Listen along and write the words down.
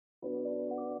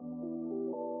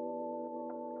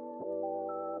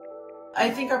I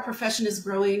think our profession is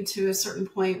growing to a certain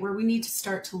point where we need to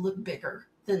start to look bigger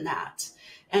than that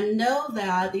and know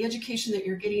that the education that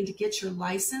you're getting to get your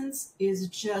license is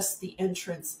just the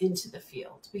entrance into the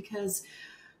field, because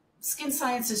skin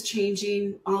science is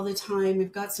changing all the time.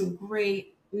 We've got some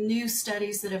great new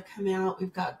studies that have come out.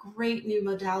 We've got great new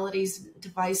modalities,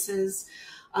 devices,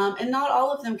 and not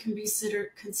all of them can be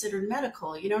considered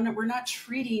medical. You know, we're not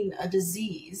treating a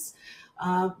disease.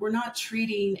 We're not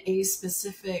treating a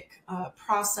specific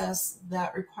process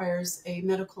that requires a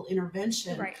medical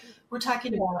intervention. Right. We're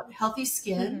talking about healthy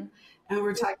skin, and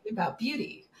we're talking about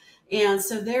beauty. And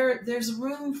so there's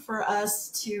room for us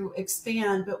to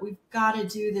expand, but we've got to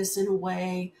do this in a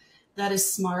way that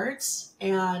is smart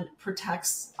and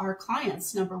protects our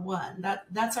clients. Number one,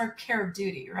 that's our care of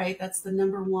duty, right? That's the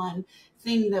number one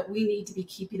thing that we need to be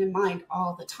keeping in mind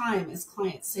all the time is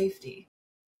client safety.